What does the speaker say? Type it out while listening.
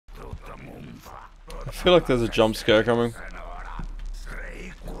I feel like there's a jump scare coming.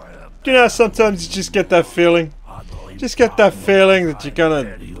 You know, sometimes you just get that feeling. Just get that feeling that you're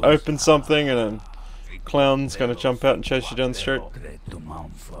gonna open something and a clown's gonna jump out and chase you down the street.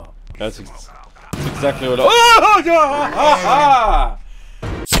 That's exactly what I...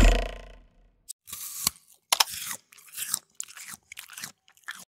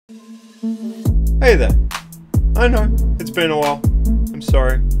 Hey there. I know, it's been a while. I'm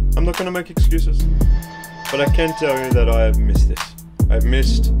sorry. I'm not gonna make excuses. But I can tell you that I have missed this. I've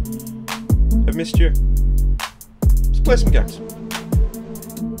missed you. Let's play some games.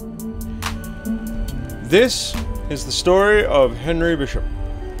 This is the story of Henry Bishop.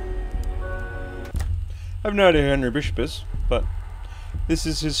 I have no idea who Henry Bishop is, but this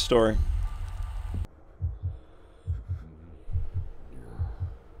is his story.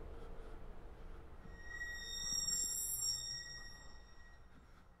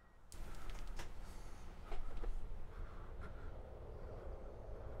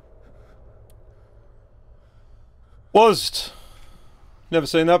 WASD. Never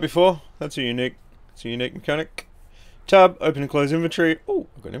seen that before. It's a unique mechanic. Tab, open and close inventory. Oh,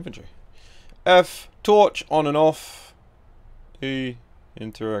 I've got inventory. F, torch, on and off. E,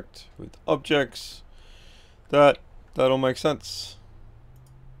 interact with objects. That all makes sense.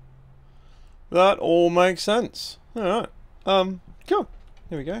 That all makes sense. Alright. Cool.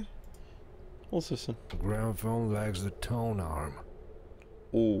 Here we go. What's this one? The gramophone lags the tone arm.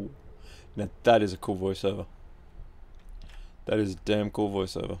 Oh. Now that is a cool voiceover. That is a damn cool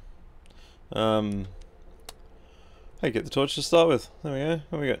voiceover. Hey, get the torch to start with. There we go.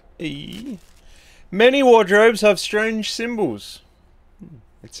 What we got? E. Many wardrobes have strange symbols.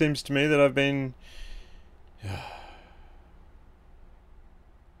 It seems to me that I've been...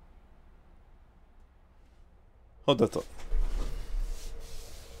 Hold that thought.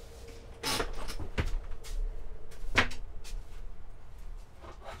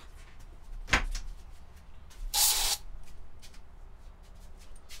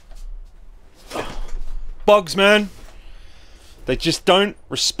 Bugs, man. They just don't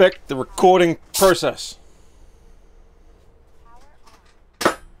respect the recording process.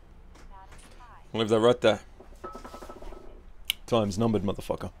 I'll leave that right there. Time's numbered,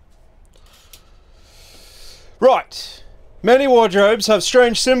 motherfucker. Right. Many wardrobes have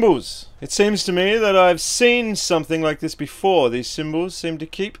strange symbols. It seems to me that I've seen something like this before. These symbols seem to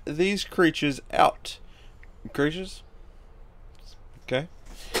keep these creatures out. Creatures? Okay.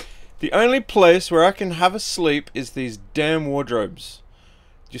 The only place where I can have a sleep is these damn wardrobes.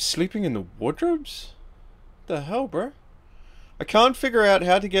 You're sleeping in the wardrobes? What the hell, bro? I can't figure out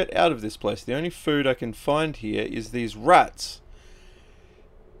how to get out of this place. The only food I can find here is these rats,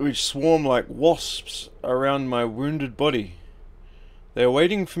 which swarm like wasps around my wounded body. They are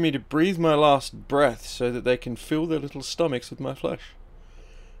waiting for me to breathe my last breath so that they can fill their little stomachs with my flesh.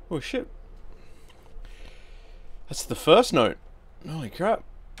 Oh shit. That's the first note. Holy crap.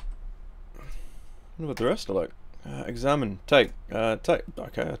 I wonder what the rest are like. Examine. Take. Take.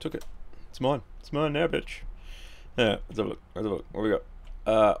 Okay, I took it. It's mine. It's mine now, bitch. Yeah, let's have a look. Let's have a look. What we got?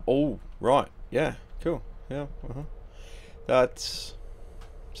 Oh, right. Yeah, cool. Yeah, That's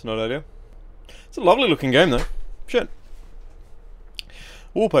not ideal. It's a lovely looking game, though. Shit.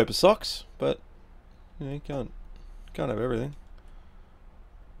 Wallpaper sucks, but you know, you can't have everything.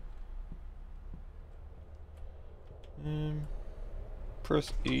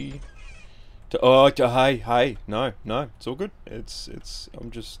 Press E. Hey, no, it's all good.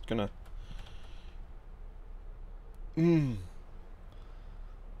 I'm just gonna.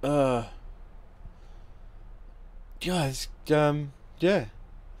 Guys, yeah.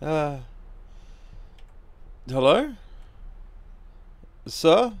 Hello?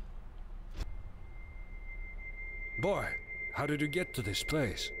 Sir? Boy, how did you get to this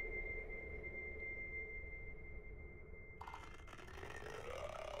place?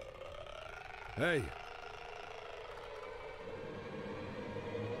 Hey.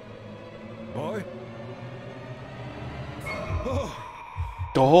 Boy?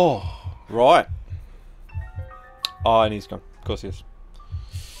 Oh, right. Oh, and he's gone. Of course he is.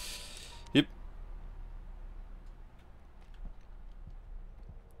 Yep.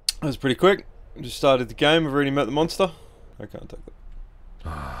 That was pretty quick. Just started the game. I've already met the monster. I can't take that.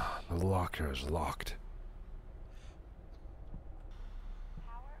 Ah, the locker is locked.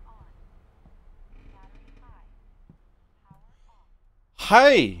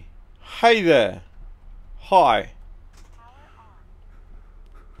 Hey! Hey there! Hi!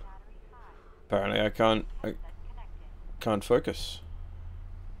 Apparently I can't focus.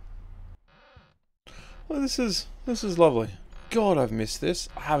 Well, this is lovely. God, I've missed this.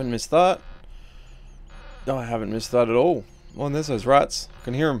 I haven't missed that. Oh, I haven't missed that at all. Oh, and there's those rats. I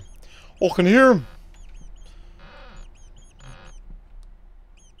can hear them. Oh, I can hear them!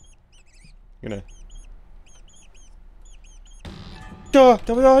 You know.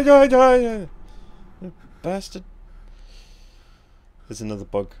 You bastard. There's another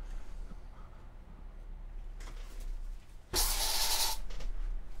bug.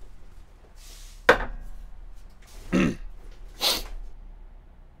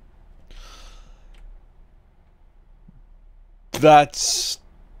 That's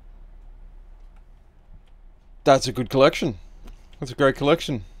a good collection. That's a great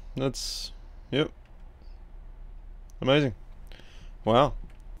collection. That's, yep. Amazing. Wow.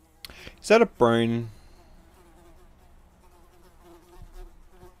 Is that a brain?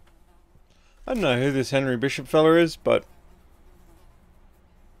 I don't know who this Henry Bishop fella is, but...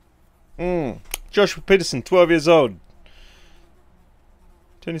 Joshua Peterson, 12 years old.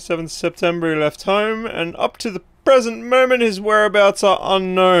 27th September he left home, and up to the present moment his whereabouts are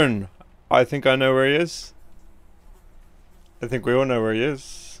unknown. I think I know where he is. I think we all know where he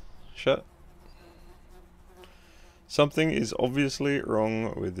is. Shut. Something is obviously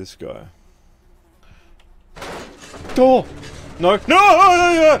wrong with this guy. Door! No!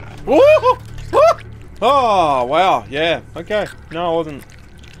 No! Oh, wow. Yeah. Okay. No, I wasn't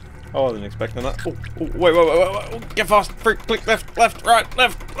expecting that. Oh, wait. Get fast. Freak. Click left, right,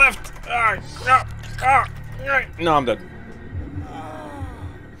 left. No, I'm dead.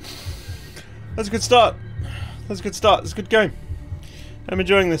 That's a good start. That's a good game. I'm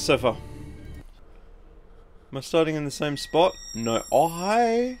enjoying this so far. Am I starting in the same spot? No. Oh,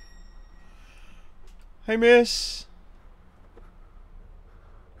 hi. Hey, miss.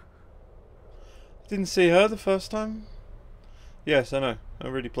 Didn't see her the first time. Yes, I know. I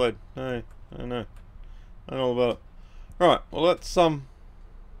already played. I know. I know all about it. Right. Well,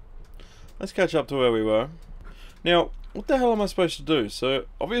 let's catch up to where we were. Now, what the hell am I supposed to do? So,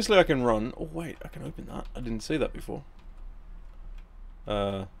 obviously I can run. Oh, wait. I can open that. I didn't see that before.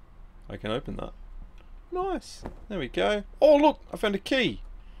 I can open that. Nice. There we go. Oh, look. I found a key.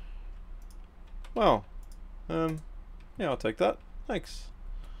 Wow. Yeah, I'll take that. Thanks.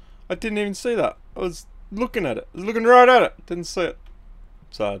 I didn't even see that. I was looking at it. I was looking right at it. Didn't see it.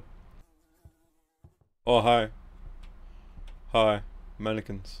 Sad. Oh, hi. Hi.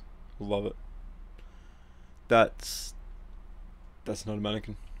 Mannequins. Love it. That's not a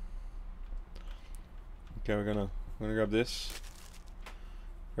mannequin. Okay, we're gonna grab this.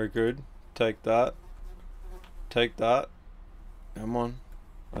 Very good. Take that. Take that. Come on.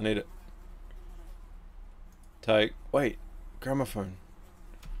 I need it. Take. Wait. Gramophone.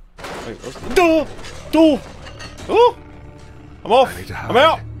 Wait. Door! Oh! I'm off! I'm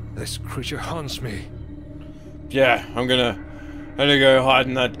out! This creature haunts me. Yeah, I'm gonna go hide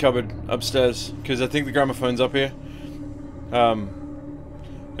in that cupboard upstairs, because I think the gramophone's up here. I'm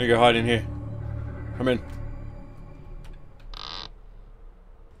gonna go hide in here. Come in.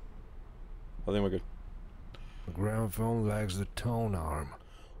 I think we're good. The gramophone lacks the tone arm.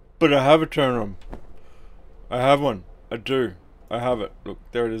 But I have a tone arm. I have one. I do. I have it. Look,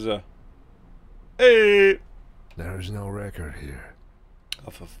 there it is there. Hey! There is no record here.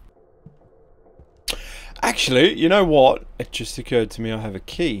 Actually, you know what? It just occurred to me I have a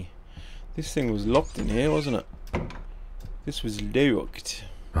key. This thing was locked in here, wasn't it? This was locked.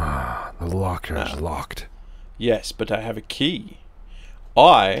 Ah, the locker is locked. Yes, but I have a key.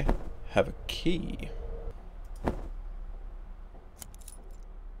 I have a key.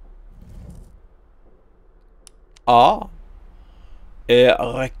 Ah. A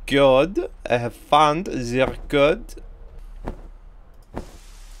record. I have found the record.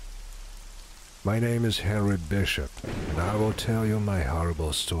 My name is Henry Bishop, and I will tell you my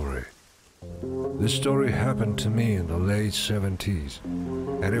horrible story. This story happened to me in the late 70s,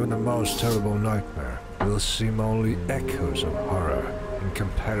 and even the most terrible nightmare will seem only echoes of horror in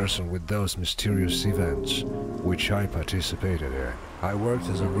comparison with those mysterious events which I participated in. I worked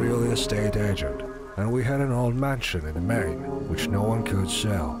as a real estate agent, and we had an old mansion in Maine which no one could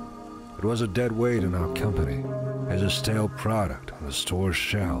sell. It was a dead weight in our company, as a stale product on the store's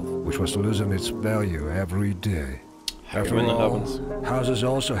shelf, which was losing its value every day. After all, houses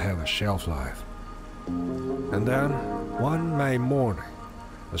also have a shelf life. And then, one May morning,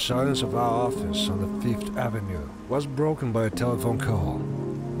 the silence of our office on the 5th Avenue was broken by a telephone call.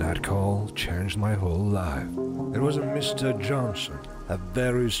 That call changed my whole life. It was a Mr. Johnson, a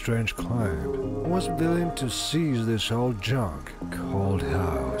very strange client, who was willing to seize this old junk called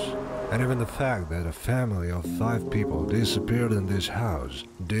house. And even the fact that a family of 5 people disappeared in this house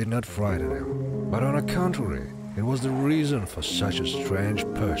did not frighten him. But on the contrary, it was the reason for such a strange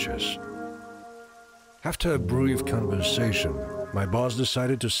purchase. After a brief conversation, my boss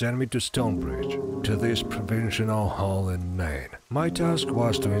decided to send me to Stonebridge, to this provincial hall in Maine. My task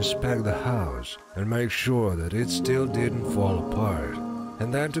was to inspect the house and make sure that it still didn't fall apart,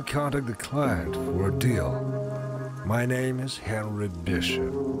 and then to contact the client for a deal. My name is Henry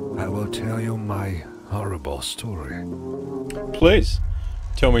Bishop. I will tell you my horrible story. Please,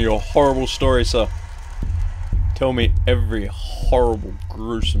 tell me your horrible story, sir. Tell me every horrible,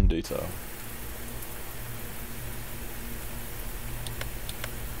 gruesome detail.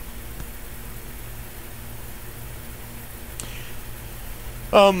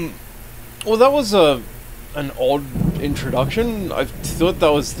 Well, that was an odd introduction. I thought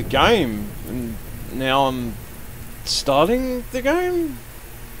that was the game, and now I'm starting the game?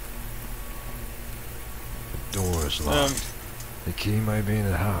 Door's locked. The key might be in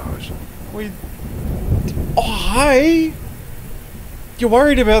the house. Oh, hey! You're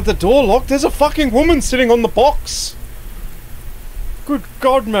worried about the door locked? There's a fucking woman sitting on the box! Good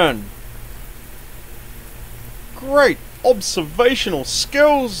God, man! Great observational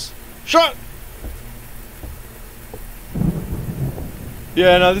skills! Shut!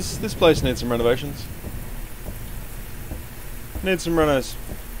 Yeah, no, this place needs some renovations. Needs some renos.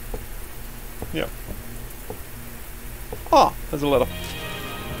 Yep. Ah, there's a letter.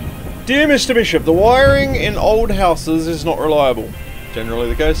 Dear Mr. Bishop, the wiring in old houses is not reliable. Generally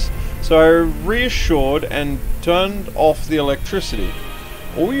the case. So I reassured and turned off the electricity.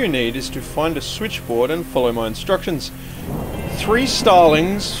 All you need is to find a switchboard and follow my instructions. 3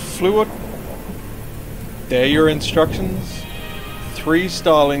 starlings flew There are your instructions. 3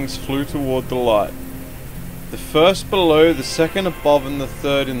 starlings flew toward the light. The first below, the second above, and the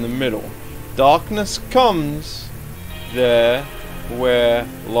third in the middle. Darkness comes there where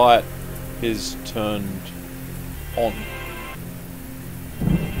light is turned on.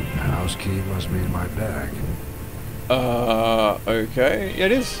 The house key must be in my bag. Okay. Yeah,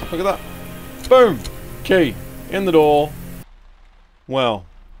 it is. Look at that. Boom! Key. In the door. Wow.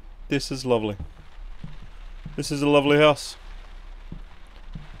 This is lovely. This is a lovely house.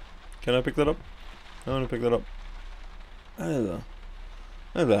 Can I pick that up? I want to pick that up. That's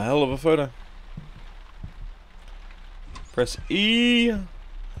a hell of a photo. Press E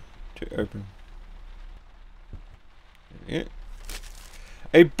to open. Yeah.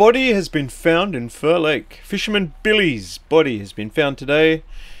 A body has been found in Fur Lake. Fisherman Billy's body has been found today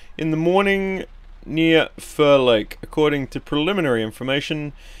in the morning near Fur Lake. According to preliminary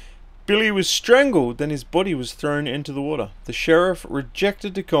information, Billy was strangled, then his body was thrown into the water. The sheriff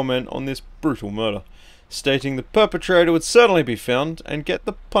rejected to comment on this brutal murder, stating the perpetrator would certainly be found and get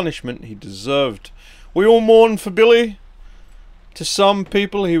the punishment he deserved. We all mourn for Billy. To some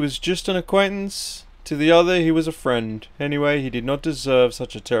people he was just an acquaintance, to the other he was a friend. Anyway, he did not deserve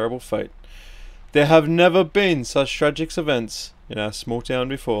such a terrible fate. There have never been such tragic events in our small town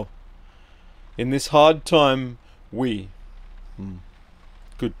before. In this hard time, we...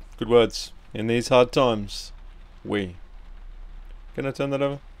 Good words. In these hard times, we... Can I turn that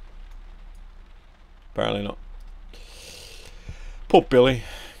over? Apparently not. Poor Billy.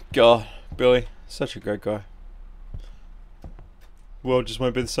 God, Billy. Such a great guy. The world just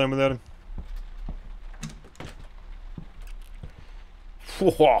won't be the same without him.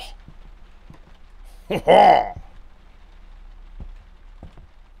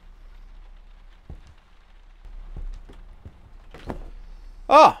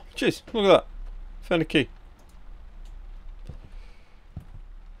 Ah, jeez, look at that. Found a key.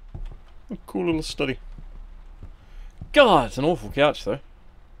 A cool little study. God, it's an awful couch though.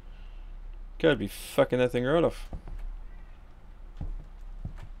 Gotta be fucking that thing right off.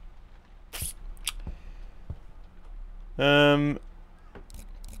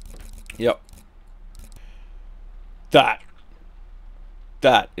 Yep. That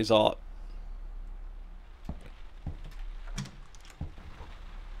is art.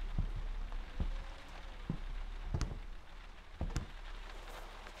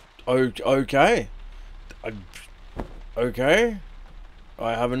 Okay. Okay.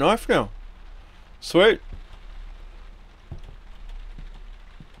 I have a knife now. Sweet.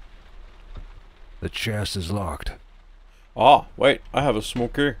 The chest is locked. Ah, wait. I have a small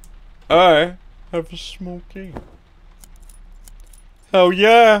key. I have a small key. Hell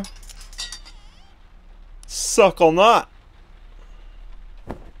yeah. Suck on that.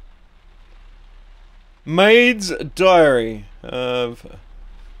 Maid's diary.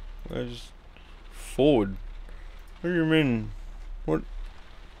 Where's forward? What do you mean? What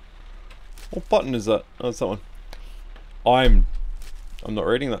button is that? Oh, it's that one. I'm not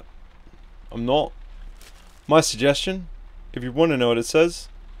reading that. I'm not. My suggestion, if you want to know what it says,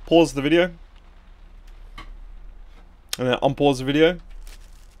 pause the video, And then unpause the video.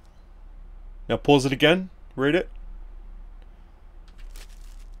 Now pause it again. Read it.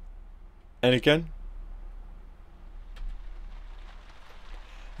 And again.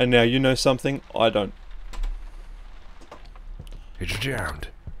 And now you know something I don't. It's jammed.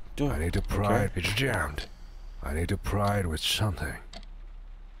 I need to pry it. It's jammed. I need to pry it with something.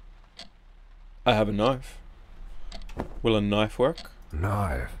 I have a knife. Will a knife work?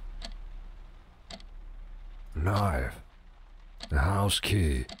 Knife. Knife. The house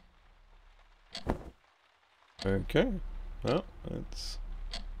key. Okay. Well, that's...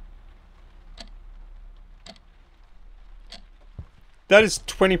 That is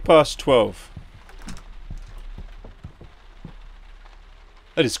 20 past 12.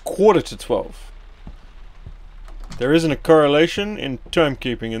 That is quarter to 12. There isn't a correlation in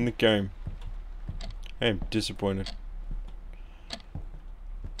timekeeping in the game. I am disappointed.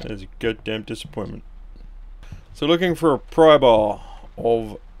 That is a goddamn disappointment. So looking for a pry bar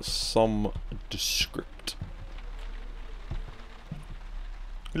of some descript.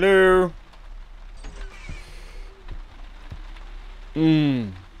 Hello?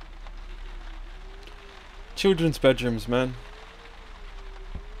 Children's bedrooms, man.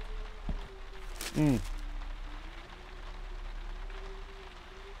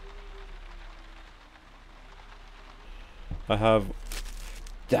 I have...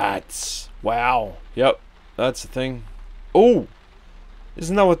 That's... Wow. Yep. That's the thing. Oh!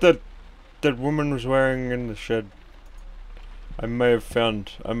 Isn't that what that woman was wearing in the shed? I may have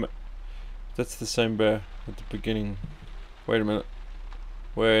found... That's the same bear at the beginning. Wait a minute.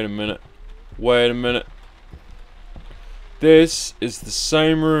 Wait a minute. Wait a minute. This is the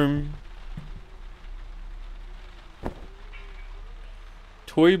same room.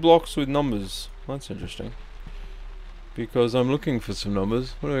 Toy blocks with numbers. That's interesting. Because I'm looking for some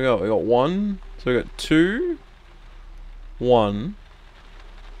numbers. What do we got? We got 1. So we got 2. 1.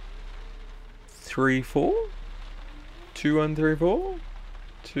 3, 4. 2, 1, 3, 4.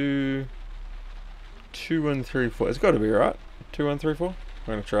 2. 2, 1, 3, 4. It's got to be right. 2, 1, 3, 4. I'm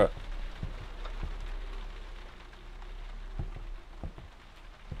gonna try it.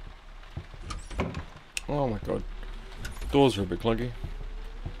 Oh my god. Doors are a bit clunky.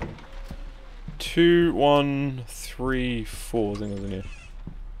 2, 1, 3, 4. I think that's in here.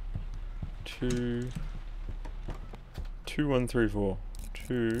 2, 2, 1, 3, 4.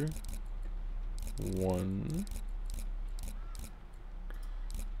 2, 1,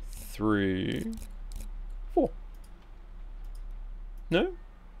 3, 4. No?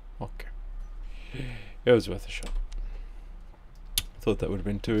 Okay. It was worth a shot. Thought that would have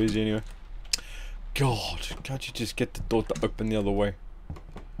been too easy anyway. God, can't you just get the door to open the other way?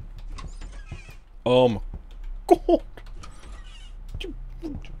 Oh my god!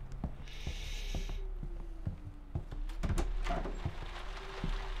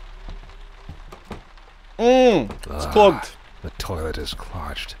 It's clogged. The toilet is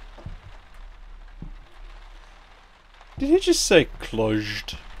clogged. Did he just say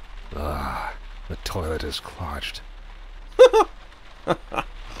clogged? The toilet is clogged.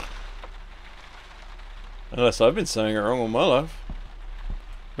 Unless I've been saying it wrong all my life.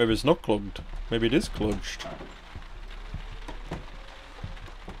 Maybe it's not clogged. Maybe it is clogged.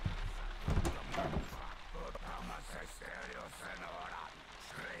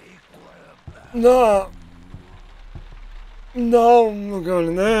 No! No, I'm not going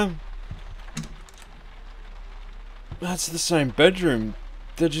in there. That's the same bedroom.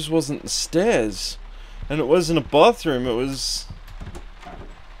 There just wasn't stairs. And it wasn't a bathroom, it was...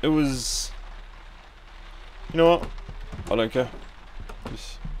 You know what? I don't care.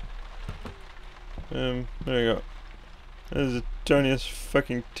 Just... there you go. There's the tiniest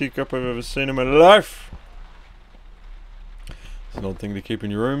fucking teacup I've ever seen in my life! It's an odd thing to keep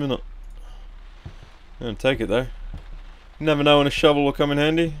in your room, isn't it? I'm gonna take it though. You never know when a shovel will come in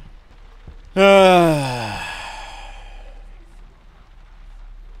handy.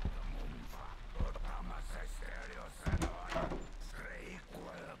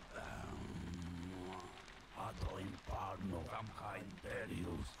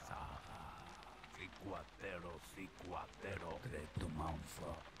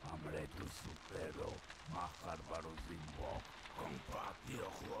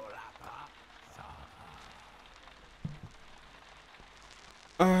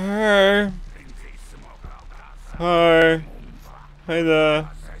 Hi. Hi. Hey there.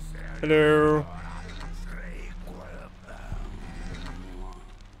 Hello.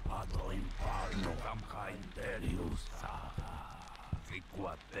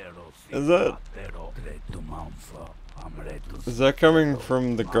 Is that coming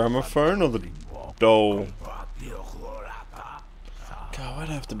from the gramophone or the doll? God, why'd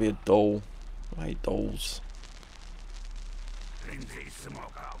it have to be a doll? I hate dolls.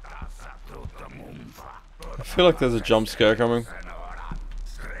 I feel like there's a jump scare coming.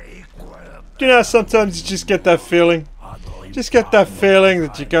 You know, sometimes you just get that feeling. Just get that feeling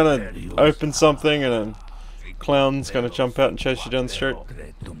that you're gonna open something and a clown's gonna jump out and chase you down the street.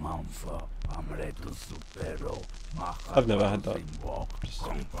 I've never had that.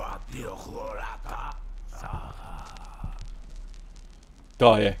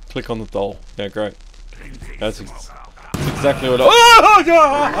 Oh yeah, click on the doll. Yeah, great. That's exactly what I...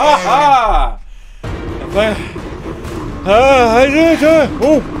 Damn,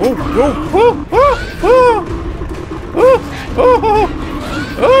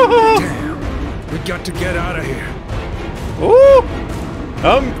 we got to get out of here.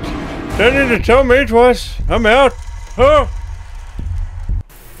 Don't need to tell me twice. I'm out. Oh.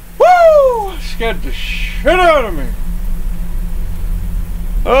 Woo! Scared the shit out of me.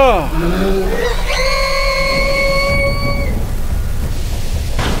 Oh.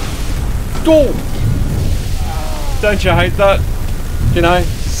 Don't you hate that? You know,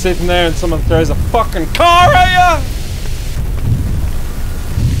 sitting there and someone throws a fucking car at you.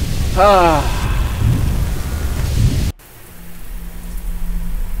 Ah.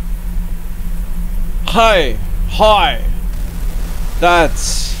 Hi.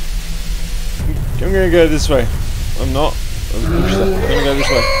 That's... I'm gonna go this way. I'm not. I'm gonna go this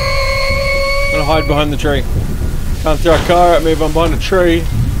way. I'm gonna hide behind the tree. Can't throw a car at me if I'm behind a tree.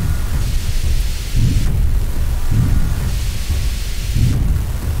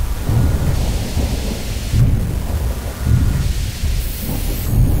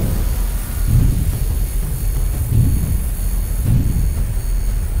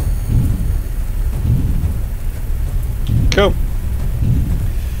 Cool.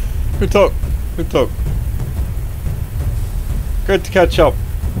 Good talk. Good to catch up.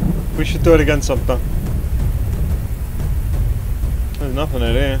 We should do it again sometime. There's nothing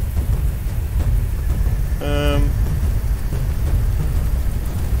out here.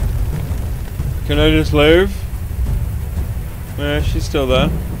 Can I just leave? Yeah, she's still there.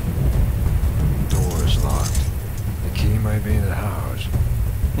 Door is locked. The key might be in the house.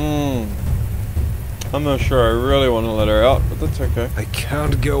 I'm not sure I really want to let her out, but that's okay. I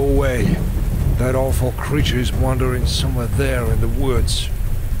can't go away. That awful creature is wandering somewhere there in the woods.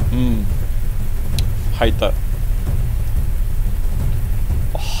 Hate that.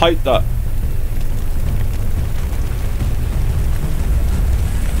 I hate that.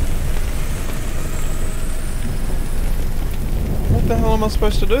 What the hell am I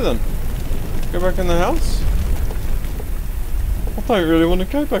supposed to do then? Go back in the house? I don't really want to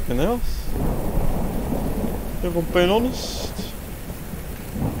go back in the house. If I'm being honest.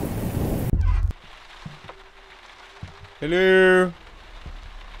 Hello?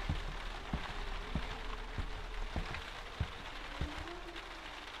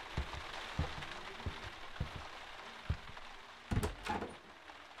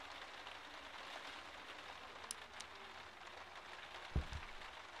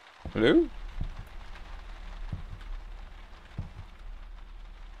 Hello?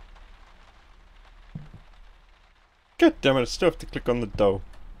 God damn it, I still have to click on the door.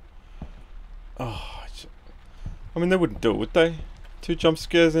 Oh, I mean, they wouldn't do it, would they? 2 jump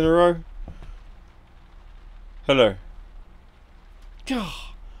scares in a row? Hello. God,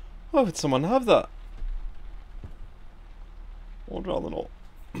 why would someone have that? I'd rather not.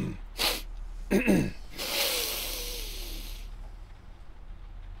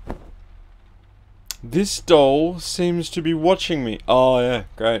 This doll seems to be watching me. Oh yeah,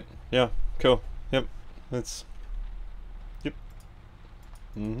 great. Yeah, cool. Yep, that's... Yep.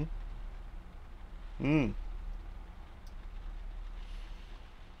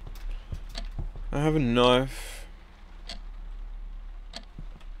 I have a knife.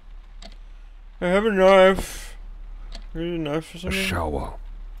 Here's a knife or something? A shower.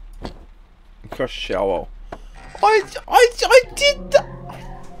 A shower. I did that.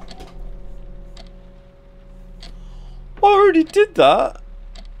 I already did that.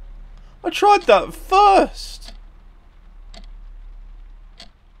 I tried that first.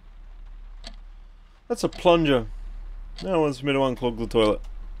 That's a plunger. Now it wants me to unclog the toilet.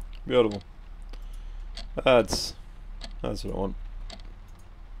 Beautiful. That's what I want.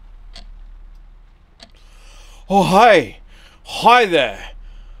 Oh, hi. Hi there.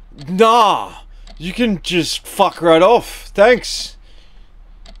 Nah. You can just fuck right off. Thanks.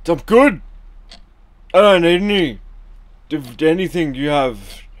 I'm good. I don't need anything you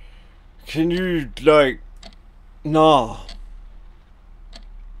have. Can you, like... Nah.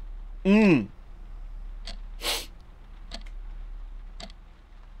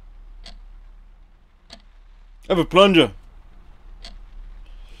 Have a plunger.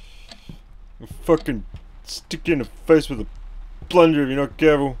 I'll fucking stick you in the face with a plunger if you're not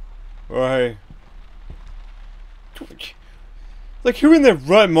careful. Oh, hey. Like, who in their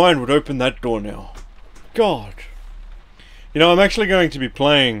right mind would open that door now? God. You know, I'm actually going to be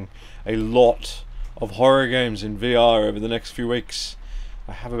playing a lot of horror games in VR over the next few weeks.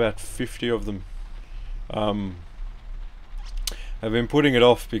 I have about 50 of them. I've been putting it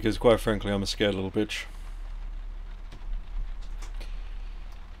off because, quite frankly, I'm a scared little bitch.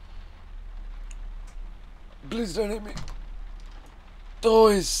 Please don't hit me. Oh,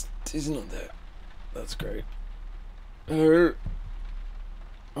 he's not there. That's great. Oh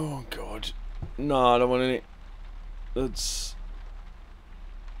God. No, I don't want any. That's...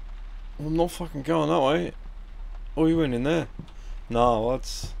 I'm not fucking going that way. Oh, you went in there. No,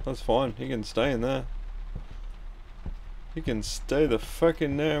 that's fine. He can stay in there. He can stay the fuck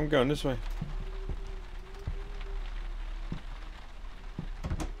in there. I'm going this way.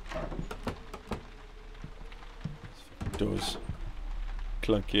 Doors.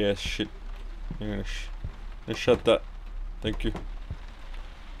 Clunky ass shit. I'm gonna shut that. Thank you.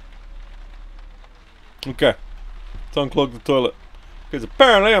 Okay. Let's unclog the toilet. Because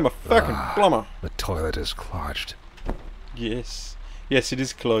apparently I'm a fucking plumber. The toilet is clogged. Yes. Yes, it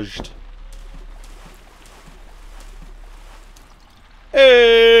is clogged.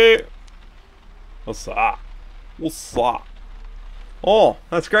 Hey! What's that? What's that? Oh,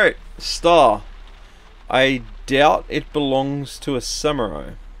 that's great. Star. I doubt it belongs to a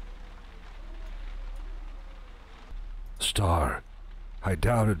samurai. Star. I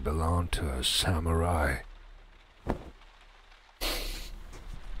doubt it belonged to a samurai.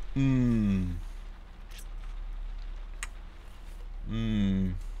 Mm-hmm.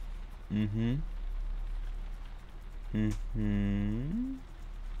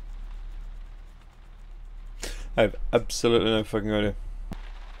 I have absolutely no fucking idea.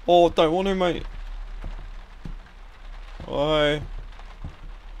 Oh, don't want to, mate. Why?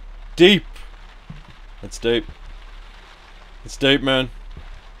 Deep. That's deep. It's deep, man.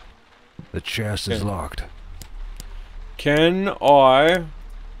 The chest is locked. Can I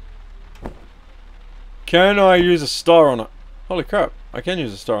use a star on it? Holy crap, I can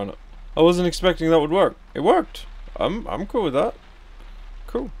use a star on it. I wasn't expecting that would work. It worked. I'm cool with that.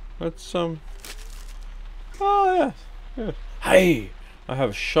 Cool. That's oh yeah. Yeah. Hey, I have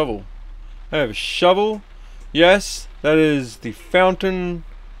a shovel. I have a shovel. Yes, that is the fountain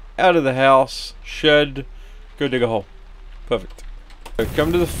out of the house. Shed. Go dig a hole. Perfect. So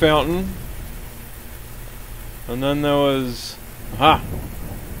come to the fountain. And then there was... Aha!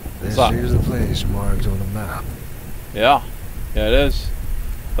 This is the place marked on the map. Yeah. Yeah, it is.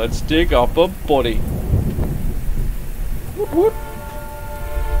 Let's dig up a body. Whoop, whoop.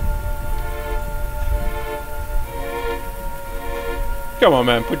 Come on,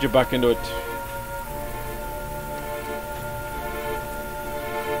 man. Put your back into it.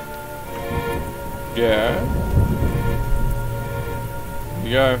 Yeah. Here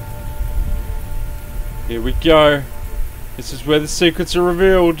we go. Here we go. This is where the secrets are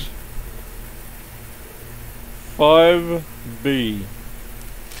revealed. 5B.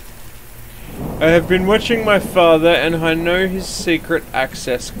 I have been watching my father and I know his secret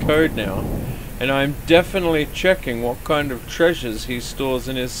access code now. And I'm definitely checking what kind of treasures he stores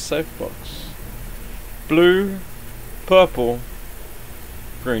in his safe box. Blue, purple,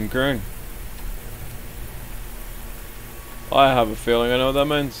 green, green. I have a feeling I know what that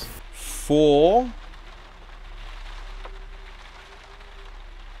means. 4.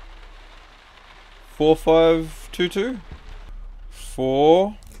 4522.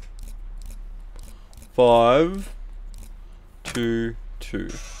 4 5 2 2.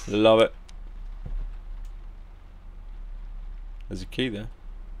 Love it. There's a key there.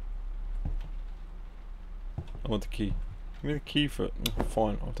 I want the key. Give me the key for it.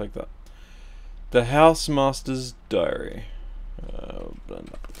 Fine, I'll take that. The Housemaster's Diary.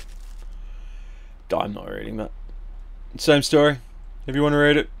 I'm not reading that. Same story. If you want to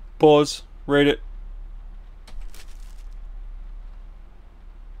read it, pause, read it.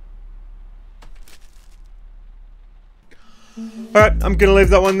 Alright, I'm gonna leave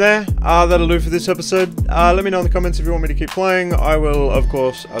that one there. That'll do for this episode. Let me know in the comments if you want me to keep playing. I will, of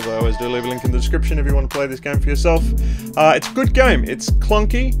course, as I always do, leave a link in the description if you want to play this game for yourself. It's a good game. It's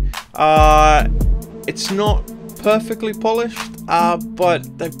clunky. It's not perfectly polished,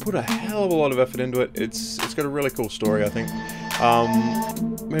 but they've put a hell of a lot of effort into it. It's got a really cool story, I think.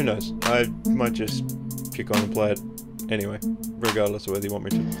 Who knows? I might just kick on and play it anyway, regardless of whether you want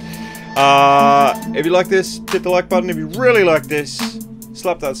me to. If you like this, hit the like button. If you really like this,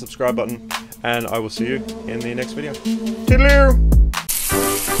 slap that subscribe button, and I will see you in the next video. Toodaloo!